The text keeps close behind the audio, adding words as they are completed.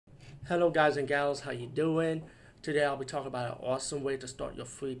Hello guys and gals, how you doing? Today I'll be talking about an awesome way to start your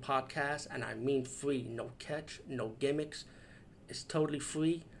free podcast, and I mean free, no catch, no gimmicks. It's totally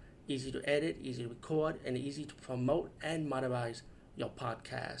free, easy to edit, easy to record, and easy to promote and monetize your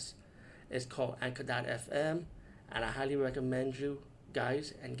podcast. It's called Anchor.fm, and I highly recommend you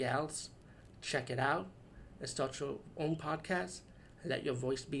guys and gals check it out and start your own podcast and let your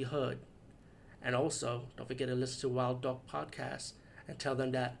voice be heard. And also, don't forget to listen to Wild Dog Podcast and tell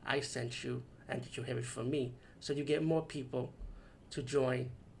them that I sent you and that you hear it from me, so you get more people to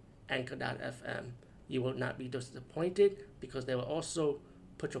join Anchor.fm. You will not be disappointed because they will also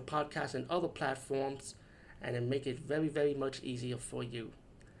put your podcast in other platforms and then make it very, very much easier for you.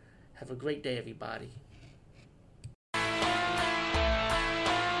 Have a great day, everybody.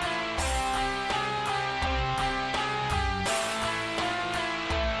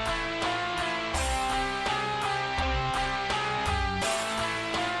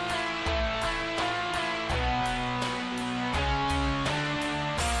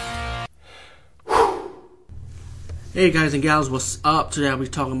 Hey guys and gals, what's up? Today I'll be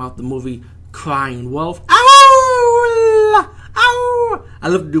talking about the movie Crying Wolf. Ow! Ow! I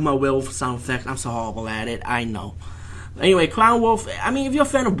love to do my wolf sound effect. I'm so horrible at it, I know. Anyway, Crying Wolf, I mean, if you're a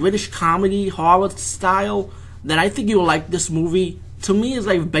fan of British comedy, horror style, then I think you'll like this movie. To me, it's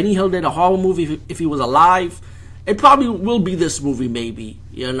like if Benny Hill did a horror movie if he was alive. It probably will be this movie, maybe,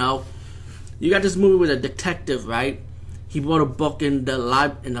 you know? You got this movie with a detective, right? He bought a book in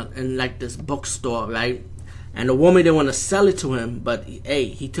the in like this bookstore, right? And the woman didn't want to sell it to him, but hey,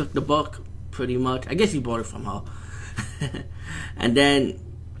 he took the book, pretty much. I guess he bought it from her. And then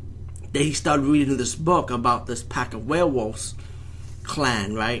he started reading this book about this pack of werewolves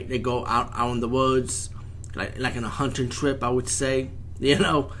clan, right? They go out in the woods, like in a hunting trip, I would say. You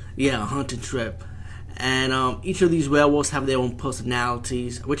know? Yeah, a hunting trip. And each of these werewolves have their own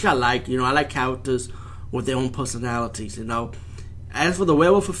personalities, which I like. You know, I like characters with their own personalities, you know. As for the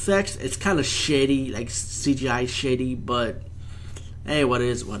werewolf effects, it's kind of shady, like CGI shady, but hey, what it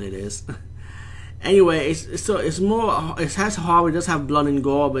is. Anyway, it's more, it has horror, it does have blood and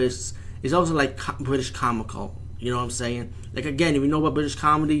gore, but it's also like British comical, you know what I'm saying? Like, again, if you know about British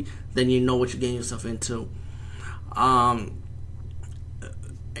comedy, then you know what you're getting yourself into. When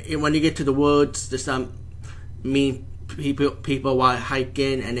you get to the woods, there's some mean people while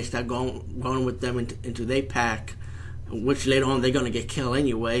hiking, and they start going with them into their pack, which later on they're gonna get killed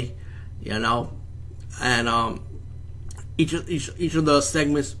anyway, you know. And each of the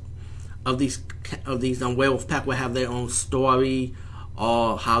segments of these werewolf pack will have their own story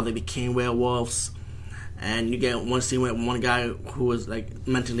or how they became werewolves. And you get one scene with one guy who was like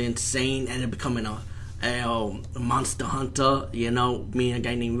mentally insane and becoming a monster hunter, you know, me and a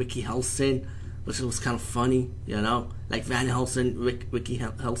guy named Ricky Helson, which was kind of funny, you know, like Van Helsing, Ricky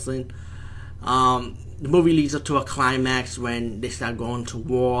Helson. The movie leads up to a climax when they start going to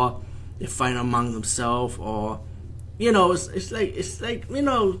war. They fight among themselves, or you know, it's like you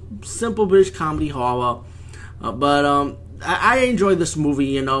know, simple British comedy horror. But I enjoy this movie.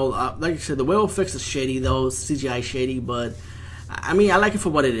 You know, like I said, the werewolf effects is shady though, CGI shady, but I mean, I like it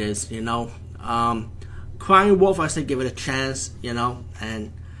for what it is. You know, Crying Wolf, I say give it a chance. You know,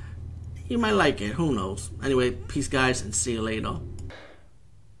 and you might like it. Who knows? Anyway, peace, guys, and see you later.